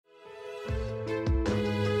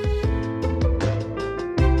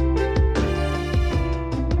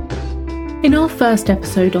In our first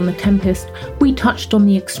episode on The Tempest, we touched on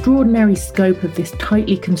the extraordinary scope of this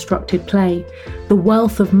tightly constructed play, the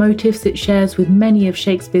wealth of motifs it shares with many of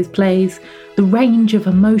Shakespeare's plays, the range of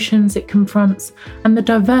emotions it confronts, and the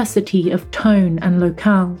diversity of tone and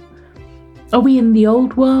locale. Are we in the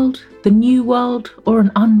old world, the new world, or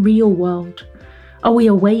an unreal world? Are we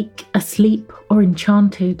awake, asleep, or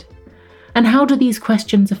enchanted? And how do these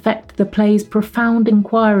questions affect the play's profound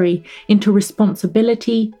inquiry into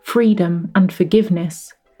responsibility, freedom, and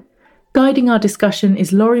forgiveness? Guiding our discussion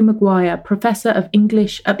is Laurie Maguire, Professor of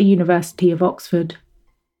English at the University of Oxford.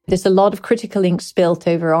 There's a lot of critical ink spilt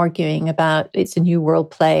over arguing about it's a New World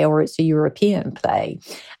play or it's a European play.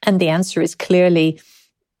 And the answer is clearly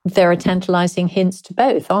there are tantalizing hints to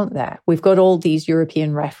both, aren't there? We've got all these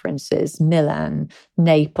European references, Milan,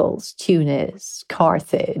 Naples, Tunis,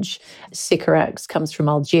 Carthage. Sycorax comes from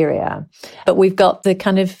Algeria. But we've got the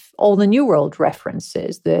kind of all the New World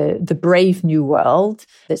references, the brave New World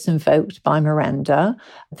that's invoked by Miranda,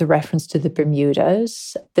 the reference to the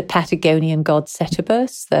Bermudas, the Patagonian god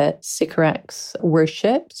Setebos that Sycorax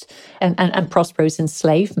worshipped, and Prospero's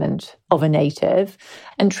enslavement of a native,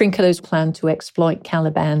 and Trinculo's plan to exploit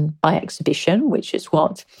Caliban by exhibition, which is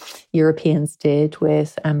what Europeans did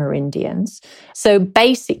with Amerindians. So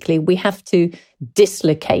basically, we have to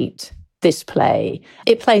dislocate this play.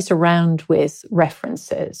 It plays around with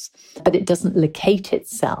references, but it doesn't locate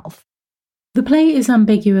itself. The play is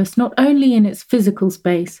ambiguous not only in its physical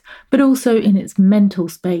space, but also in its mental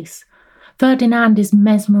space. Ferdinand is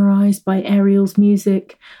mesmerised by Ariel's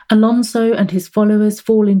music. Alonso and his followers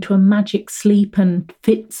fall into a magic sleep and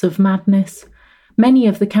fits of madness. Many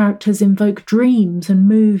of the characters invoke dreams and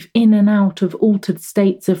move in and out of altered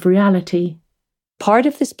states of reality. Part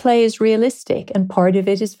of this play is realistic and part of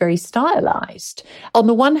it is very stylized. On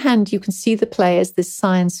the one hand, you can see the play as this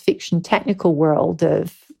science fiction technical world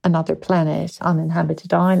of another planet,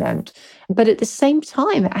 uninhabited island. But at the same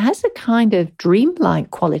time, it has a kind of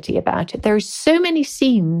dreamlike quality about it. There are so many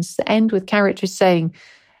scenes that end with characters saying,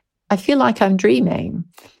 I feel like I'm dreaming,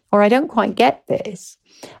 or I don't quite get this.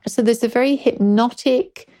 So there's a very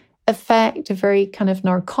hypnotic effect, a very kind of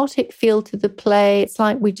narcotic feel to the play. It's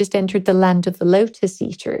like we've just entered the land of the lotus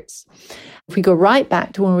eaters. If we go right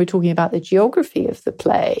back to when we were talking about the geography of the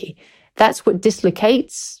play, that's what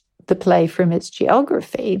dislocates the play from its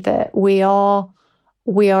geography, that we are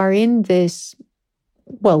in this,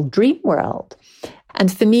 dream world.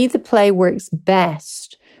 And for me, the play works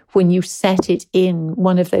best when you set it in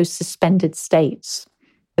one of those suspended states,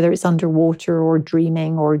 whether it's underwater or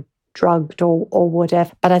dreaming or drugged or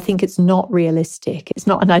whatever. But I think it's not realistic. It's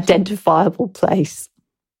not an identifiable place.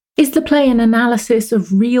 Is the play an analysis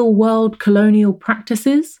of real-world colonial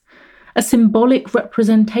practices? A symbolic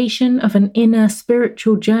representation of an inner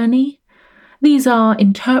spiritual journey? These are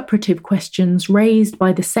interpretive questions raised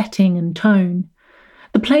by the setting and tone.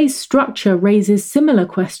 The play's structure raises similar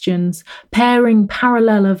questions, pairing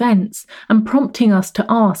parallel events and prompting us to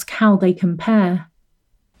ask how they compare.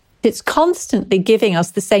 It's constantly giving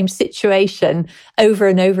us the same situation over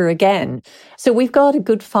and over again. So we've got a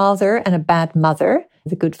good father and a bad mother.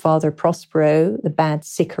 The good father, Prospero, the bad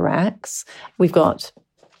Sycorax. We've got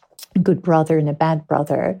a good brother and a bad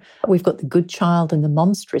brother. We've got the good child and the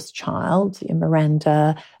monstrous child,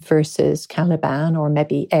 Miranda versus Caliban, or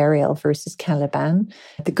maybe Ariel versus Caliban.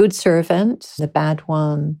 The good servant, the bad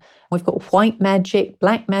one. We've got white magic,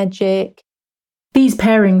 black magic. These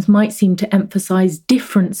pairings might seem to emphasise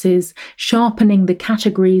differences, sharpening the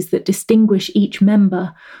categories that distinguish each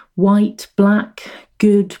member, white, black,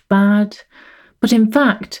 good, bad. But in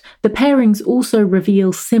fact, the pairings also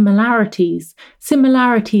reveal similarities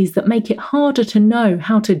that make it harder to know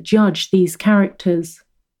how to judge these characters.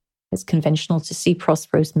 It's conventional to see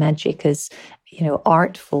Prospero's magic as,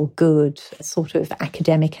 artful, good, sort of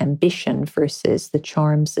academic ambition versus the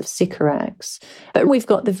charms of Sycorax. But we've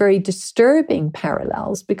got the very disturbing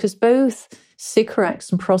parallels because both Sycorax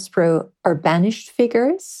and Prospero are banished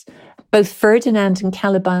figures. Both Ferdinand and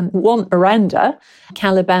Caliban want Miranda.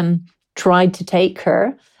 Caliban tried to take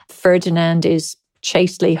her. Ferdinand is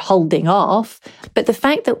chastely holding off. But the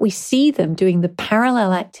fact that we see them doing the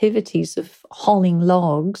parallel activities of hauling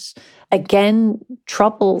logs, again,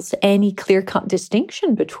 troubles any clear-cut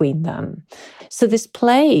distinction between them. So this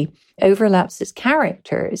play overlaps its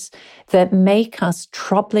characters that make us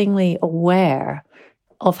troublingly aware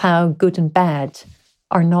of how good and bad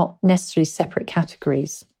are not necessarily separate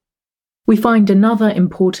categories. We find another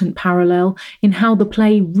important parallel in how the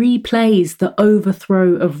play replays the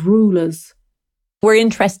overthrow of rulers. We're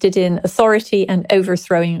interested in authority and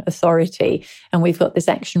overthrowing authority. And we've got this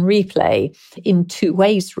action replay in two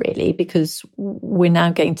ways, really, because we're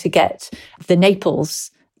now going to get the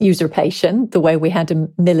Naples usurpation, the way we had a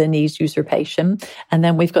Milanese usurpation. And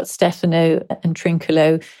then we've got Stefano and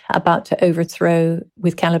Trinculo about to overthrow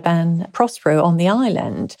with Caliban Prospero on the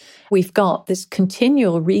island. We've got this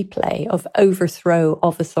continual replay of overthrow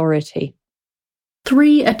of authority.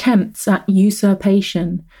 3 attempts at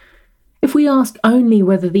usurpation. If we ask only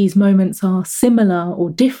whether these moments are similar or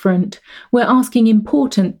different, we're asking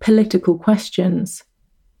important political questions.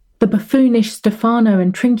 The buffoonish Stefano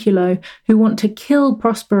and Trinculo, who want to kill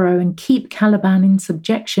Prospero and keep Caliban in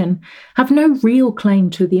subjection, have no real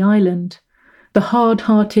claim to the island. The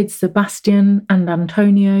hard-hearted Sebastian and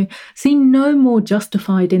Antonio seem no more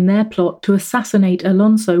justified in their plot to assassinate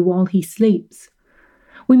Alonso while he sleeps.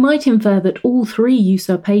 We might infer that all 3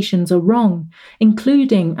 usurpations are wrong,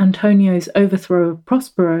 including Antonio's overthrow of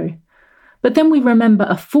Prospero. But then we remember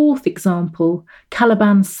a 4th example,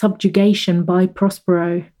 Caliban's subjugation by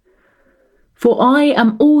Prospero. "For I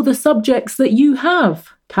am all the subjects that you have,"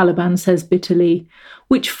 Caliban says bitterly,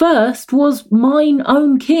 "which first was mine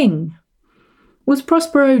own king." Was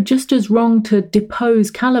Prospero just as wrong to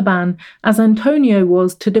depose Caliban as Antonio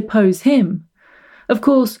was to depose him? Of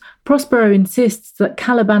course, Prospero insists that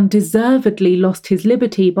Caliban deservedly lost his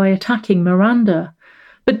liberty by attacking Miranda.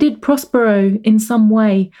 But did Prospero, in some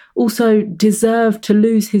way, also deserve to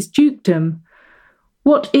lose his dukedom?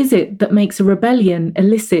 What is it that makes a rebellion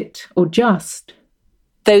illicit or just?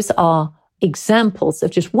 Those are examples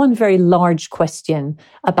of just one very large question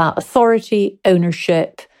about authority,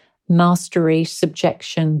 ownership, mastery,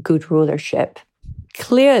 subjection, good rulership.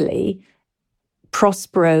 Clearly,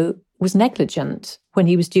 Prospero was negligent when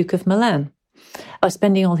he was Duke of Milan. By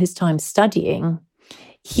spending all his time studying,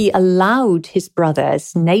 he allowed his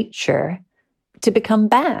brother's nature to become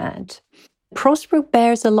bad. Prospero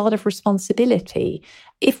bears a lot of responsibility.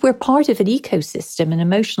 If we're part of an ecosystem, an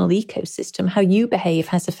emotional ecosystem, how you behave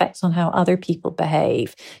has effects on how other people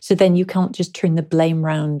behave. So then you can't just turn the blame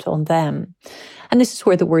round on them. And this is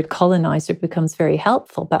where the word colonizer becomes very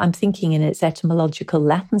helpful, but I'm thinking in its etymological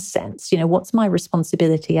Latin sense. What's my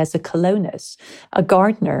responsibility as a colonus, a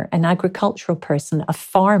gardener, an agricultural person, a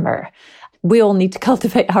farmer? We all need to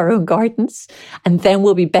cultivate our own gardens, and then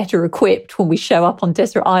we'll be better equipped when we show up on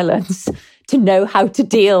desert islands to know how to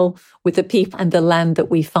deal with the people and the land that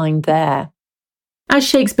we find there. As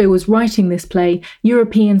Shakespeare was writing this play,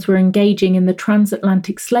 Europeans were engaging in the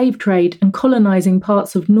transatlantic slave trade and colonizing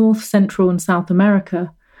parts of North, Central, and South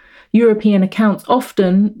America. European accounts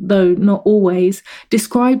often, though not always,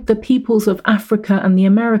 described the peoples of Africa and the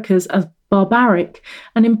Americas as barbaric,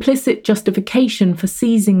 an implicit justification for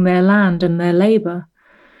seizing their land and their labour.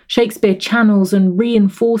 Shakespeare channels and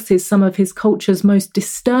reinforces some of his culture's most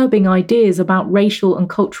disturbing ideas about racial and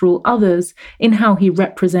cultural others in how he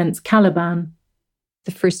represents Caliban.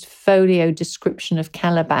 The first folio description of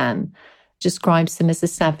Caliban describes him as a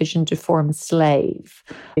savage and deformed slave.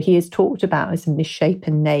 He is talked about as a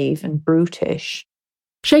misshapen knave and brutish.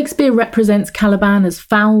 Shakespeare represents Caliban as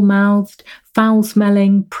foul-mouthed,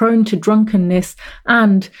 foul-smelling, prone to drunkenness,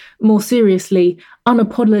 and, more seriously,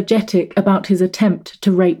 unapologetic about his attempt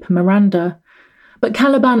to rape Miranda. But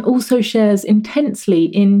Caliban also shares intensely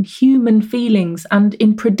in human feelings and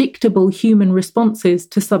in predictable human responses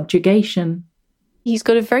to subjugation. He's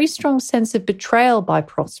got a very strong sense of betrayal by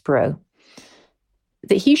Prospero,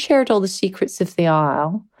 that he shared all the secrets of the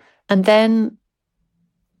Isle, and then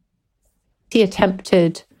he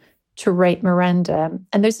attempted to rape Miranda.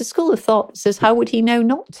 And there's a school of thought that says, how would he know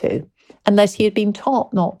not to, unless he had been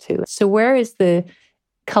taught not to? So where is the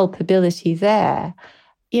culpability there?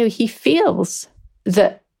 He feels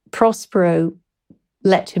that Prospero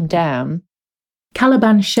let him down.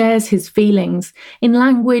 Caliban shares his feelings in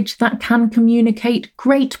language that can communicate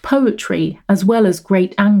great poetry as well as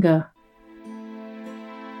great anger.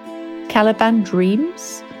 Caliban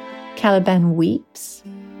dreams. Caliban weeps.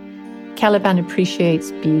 Caliban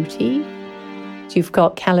appreciates beauty. You've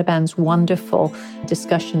got Caliban's wonderful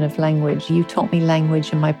discussion of language. You taught me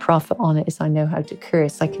language, and my profit on it is I know how to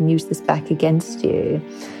curse. I can use this back against you.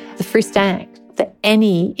 The first act that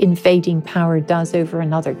any invading power does over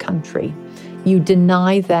another country, you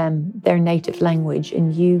deny them their native language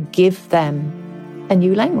and you give them a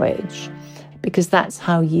new language, because that's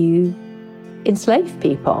how you enslave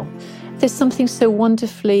people. There's something so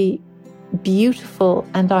wonderfully beautiful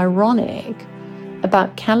and ironic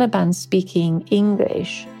about Caliban speaking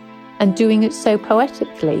English and doing it so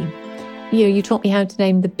poetically. You taught me how to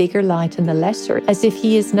name the bigger light and the lesser, as if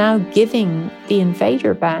he is now giving the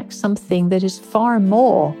invader back something that is far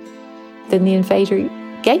more than the invader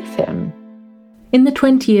gave him. In the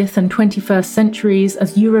 20th and 21st centuries,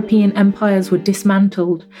 as European empires were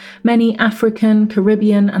dismantled, many African,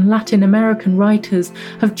 Caribbean, and Latin American writers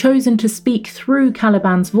have chosen to speak through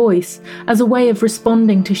Caliban's voice as a way of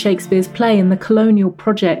responding to Shakespeare's play and the colonial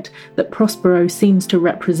project that Prospero seems to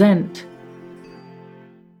represent.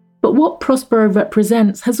 But what Prospero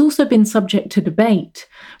represents has also been subject to debate.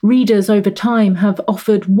 Readers over time have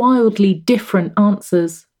offered wildly different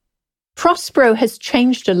answers. Prospero has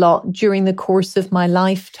changed a lot during the course of my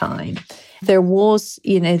lifetime. There was,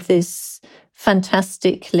 this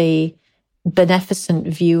fantastically beneficent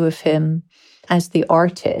view of him as the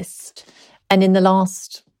artist. And in the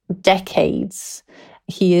last decades,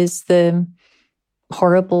 he is the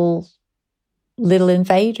horrible little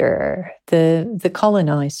invader, the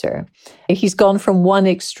colonizer. He's gone from one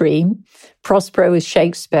extreme, Prospero as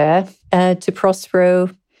Shakespeare, to Prospero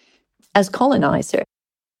as colonizer.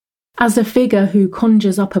 As a figure who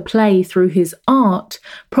conjures up a play through his art,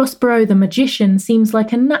 Prospero the magician seems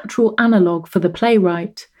like a natural analogue for the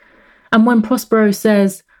playwright. And when Prospero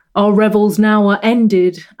says, "Our revels now are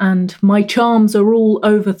ended, and my charms are all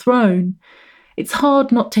overthrown," it's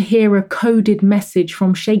hard not to hear a coded message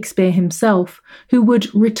from Shakespeare himself, who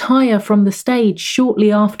would retire from the stage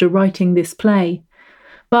shortly after writing this play.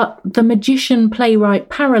 But the magician-playwright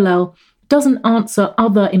parallel doesn't answer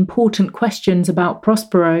other important questions about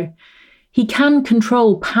Prospero. He can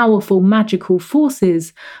control powerful magical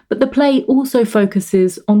forces, but the play also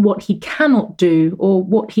focuses on what he cannot do or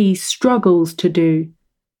what he struggles to do.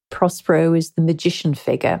 Prospero is the magician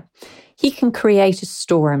figure. He can create a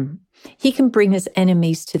storm. He can bring his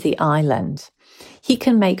enemies to the island. He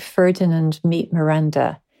can make Ferdinand meet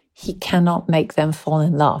Miranda. He cannot make them fall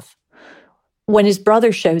in love. When his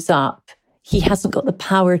brother shows up, he hasn't got the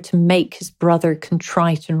power to make his brother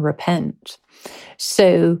contrite and repent.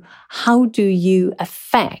 So how do you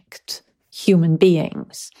affect human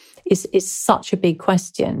beings is such a big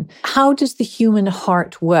question. How does the human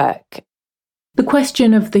heart work? The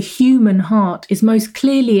question of the human heart is most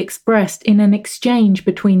clearly expressed in an exchange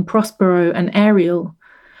between Prospero and Ariel.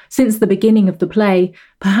 Since the beginning of the play,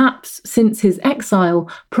 perhaps since his exile,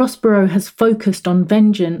 Prospero has focused on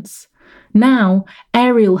vengeance. Now,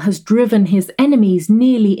 Ariel has driven his enemies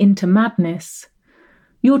nearly into madness.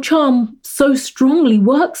 "Your charm so strongly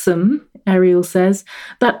works them," Ariel says,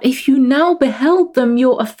 "that if you now beheld them,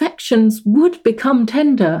 your affections would become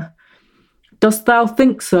tender." "Dost thou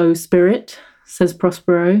think so, spirit?" says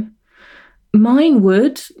Prospero. "Mine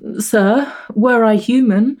would, sir, were I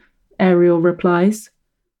human," Ariel replies.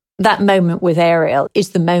 That moment with Ariel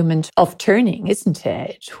is the moment of turning, isn't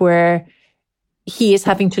it? Where he is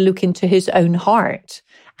having to look into his own heart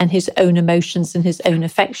and his own emotions and his own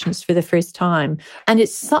affections for the first time. And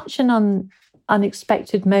it's such an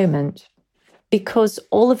unexpected moment because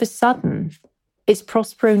all of a sudden, is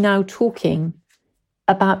Prospero now talking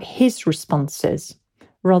about his responses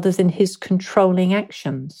rather than his controlling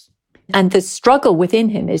actions? And the struggle within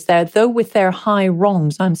him is there, though with their high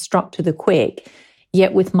wrongs I'm struck to the quick,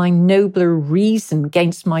 yet with my nobler reason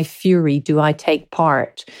against my fury do I take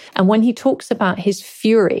part. And when he talks about his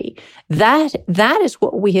fury, that is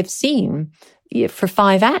what we have seen for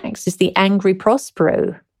 5 acts, is the angry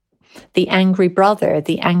Prospero, the angry brother,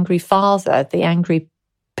 the angry father, the angry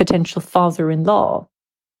potential father-in-law.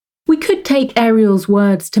 We could take Ariel's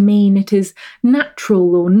words to mean it is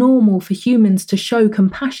natural or normal for humans to show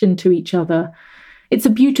compassion to each other. It's a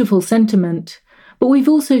beautiful sentiment. But we've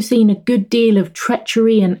also seen a good deal of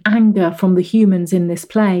treachery and anger from the humans in this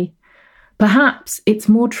play. Perhaps it's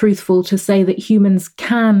more truthful to say that humans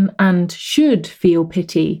can and should feel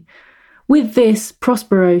pity. With this,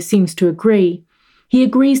 Prospero seems to agree. He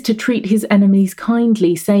agrees to treat his enemies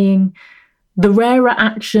kindly, saying, "The rarer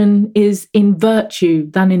action is in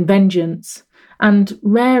virtue than in vengeance." And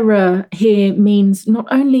rarer here means not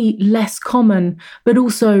only less common, but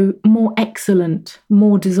also more excellent,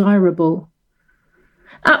 more desirable.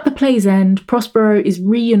 At the play's end, Prospero is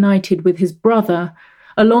reunited with his brother.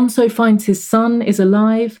 Alonso finds his son is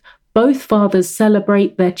alive. Both fathers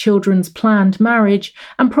celebrate their children's planned marriage,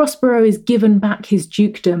 and Prospero is given back his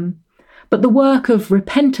dukedom. But the work of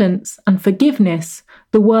repentance and forgiveness,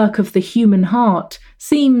 the work of the human heart,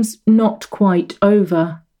 seems not quite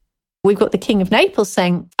over. We've got the King of Naples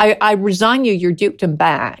saying, I resign you your dukedom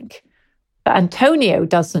back. But Antonio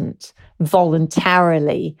doesn't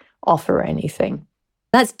voluntarily offer anything.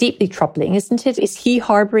 That's deeply troubling, isn't it? Is he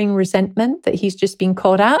harboring resentment that he's just been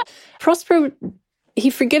caught out? Prospero, he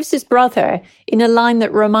forgives his brother in a line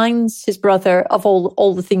that reminds his brother of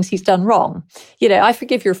all the things he's done wrong. I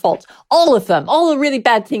forgive your faults. All of them, all the really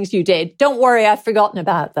bad things you did. Don't worry, I've forgotten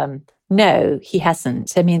about them. No, he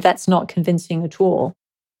hasn't. I mean, that's not convincing at all.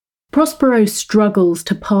 Prospero struggles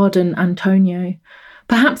to pardon Antonio.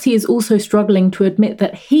 Perhaps he is also struggling to admit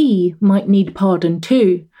that he might need pardon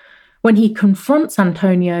too. When he confronts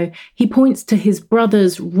Antonio, he points to his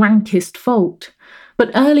brother's rankest fault.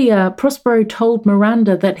 But earlier, Prospero told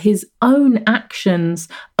Miranda that his own actions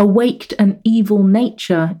awaked an evil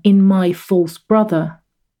nature in my false brother.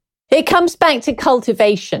 It comes back to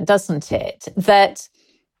cultivation, doesn't it? That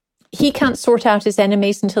he can't sort out his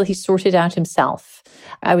enemies until he's sorted out himself.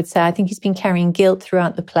 I would say I think he's been carrying guilt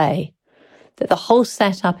throughout the play, that the whole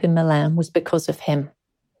setup in Milan was because of him.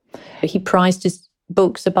 He prized his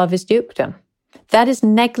books above his dukedom. That is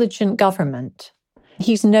negligent government.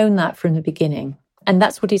 He's known that from the beginning, and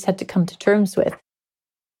that's what he's had to come to terms with.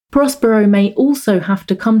 Prospero may also have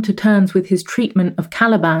to come to terms with his treatment of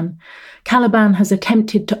Caliban. Caliban has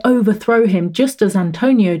attempted to overthrow him just as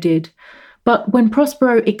Antonio did. But when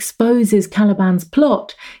Prospero exposes Caliban's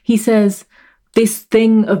plot, he says, "This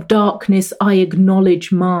thing of darkness I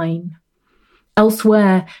acknowledge mine."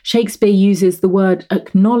 Elsewhere, Shakespeare uses the word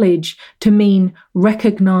acknowledge to mean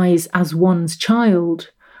recognize as one's child.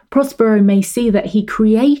 Prospero may see that he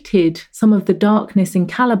created some of the darkness in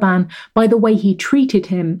Caliban by the way he treated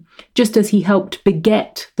him, just as he helped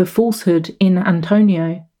beget the falsehood in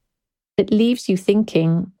Antonio. It leaves you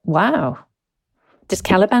thinking, wow, does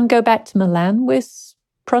Caliban go back to Milan with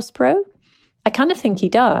Prospero? I kind of think he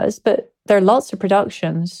does, but there are lots of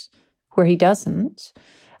productions where he doesn't.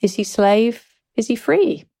 Is he slave? Is he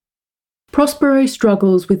free? Prospero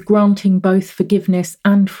struggles with granting both forgiveness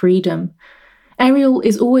and freedom. Ariel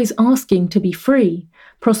is always asking to be free.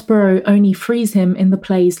 Prospero only frees him in the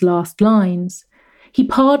play's last lines. He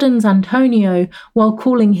pardons Antonio while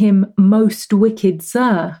calling him most wicked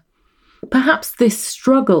sir. Perhaps this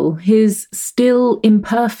struggle, his still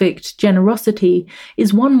imperfect generosity,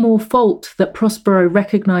 is one more fault that Prospero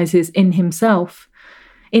recognizes in himself.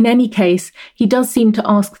 In any case, he does seem to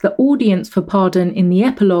ask the audience for pardon in the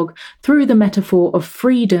epilogue through the metaphor of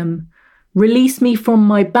freedom. "Release me from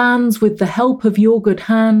my bands with the help of your good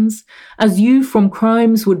hands. As you from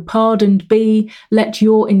crimes would pardoned be, let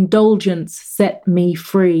your indulgence set me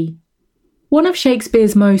free." One of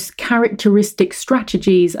Shakespeare's most characteristic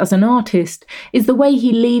strategies as an artist is the way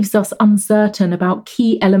he leaves us uncertain about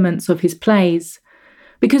key elements of his plays.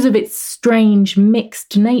 Because of its strange,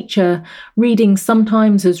 mixed nature, reading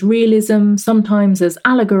sometimes as realism, sometimes as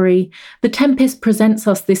allegory, The Tempest presents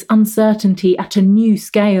us this uncertainty at a new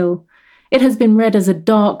scale. It has been read as a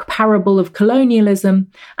dark parable of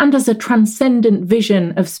colonialism and as a transcendent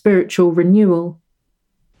vision of spiritual renewal.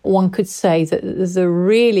 One could say that the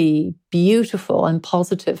really beautiful and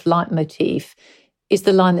positive leitmotif is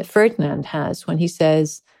the line that Ferdinand has when he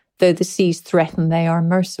says, "Though the seas threaten, they are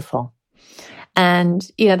merciful." And,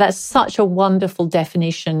 that's such a wonderful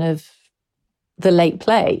definition of the late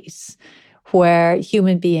plays, where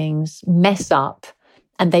human beings mess up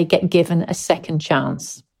and they get given a second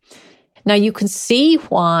chance. Now, you can see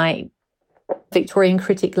why Victorian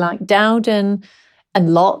critic like Dowden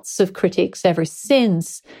and lots of critics ever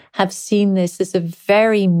since have seen this as a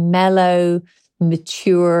very mellow,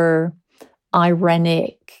 mature,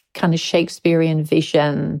 ironic, kind of Shakespearean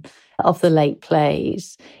vision of the late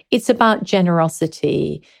plays. It's about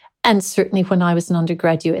generosity. And certainly when I was an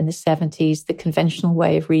undergraduate in the 70s, the conventional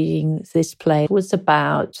way of reading this play was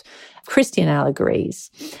about Christian allegories.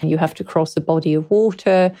 You have to cross a body of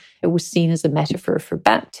water. It was seen as a metaphor for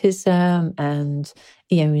baptism and,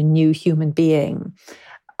 a new human being.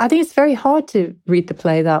 I think it's very hard to read the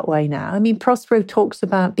play that way now. I mean, Prospero talks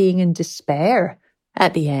about being in despair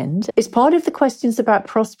at the end. It's part of the questions about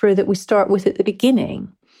Prospero that we start with at the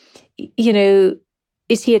beginning.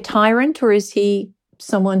 Is he a tyrant or is he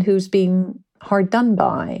someone who's been hard done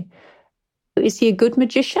by? Is he a good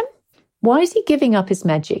magician? Why is he giving up his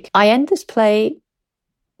magic? I end this play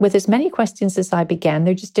with as many questions as I began.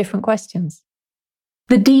 They're just different questions.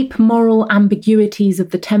 The deep moral ambiguities of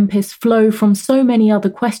The Tempest flow from so many other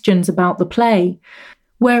questions about the play.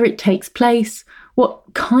 Where it takes place,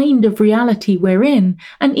 what kind of reality we're in,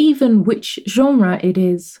 and even which genre it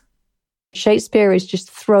is. Shakespeare is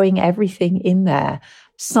just throwing everything in there.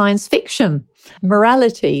 Science fiction,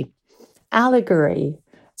 morality, allegory.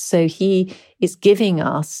 So he is giving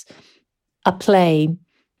us a play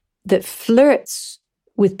that flirts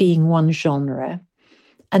with being one genre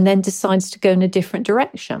and then decides to go in a different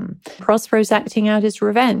direction. Prospero's acting out his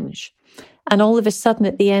revenge. And all of a sudden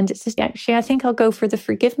at the end, it says, actually, I think I'll go for the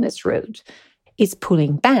forgiveness route. It's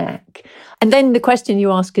pulling back. And then the question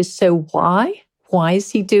you ask is, so why? Why is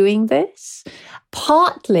he doing this?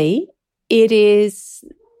 Partly, it is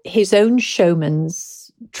his own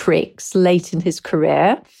showman's tricks late in his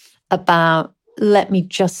career about, let me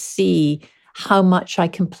just see how much I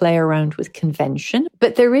can play around with convention.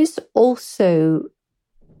 But there is also,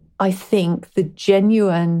 I think, the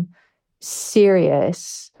genuine,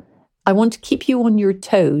 serious, I want to keep you on your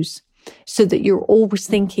toes so that you're always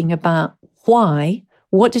thinking about why,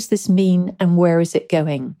 what does this mean, and where is it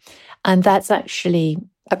going? And that's actually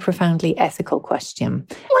a profoundly ethical question.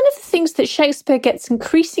 One of the things that Shakespeare gets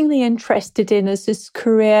increasingly interested in as his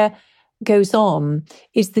career goes on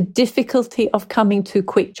is the difficulty of coming to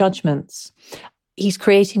quick judgments. He's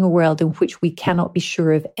creating a world in which we cannot be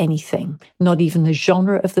sure of anything, not even the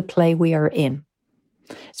genre of the play we are in.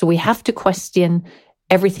 So we have to question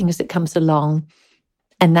everything as it comes along,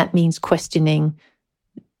 and that means questioning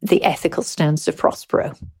the ethical stance of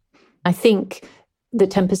Prospero. I think the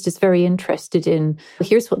Tempest is very interested in,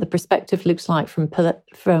 here's what the perspective looks like from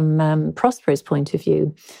Prospero's point of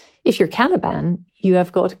view. If you're Caliban, you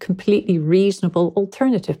have got a completely reasonable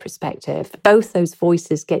alternative perspective. Both those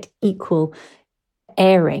voices get equal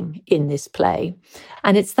airing in this play.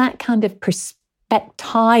 And it's that kind of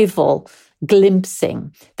perspectival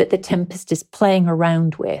glimpsing that the Tempest is playing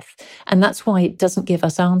around with. And that's why it doesn't give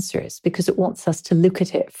us answers, because it wants us to look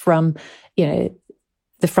at it from,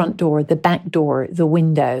 the front door, the back door, the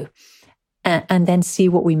window, and then see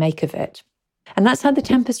what we make of it. And that's how the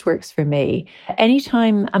Tempest works for me.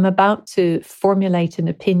 Anytime I'm about to formulate an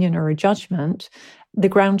opinion or a judgment, the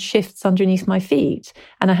ground shifts underneath my feet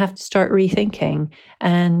and I have to start rethinking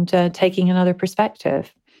and taking another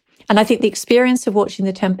perspective. And I think the experience of watching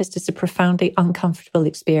The Tempest is a profoundly uncomfortable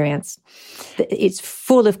experience. It's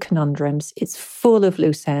full of conundrums. It's full of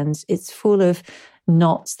loose ends. It's full of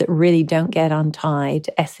knots that really don't get untied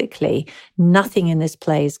ethically. Nothing in this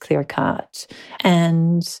play is clear-cut.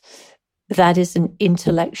 And that is an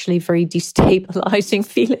intellectually very destabilizing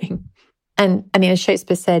feeling. And I mean, as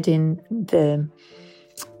Shakespeare said in the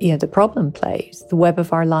problem plays, the web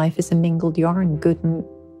of our life is a mingled yarn, good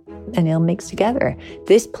and ill mixed together.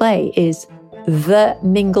 This play is the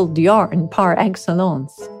mingled yarn par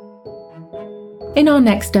excellence. In our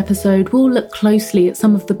next episode, we'll look closely at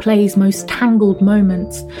some of the play's most tangled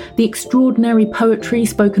moments, the extraordinary poetry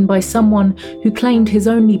spoken by someone who claimed his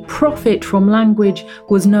only profit from language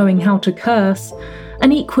was knowing how to curse,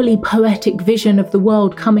 an equally poetic vision of the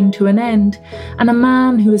world coming to an end, and a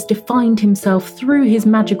man who has defined himself through his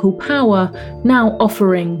magical power, now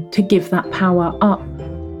offering to give that power up.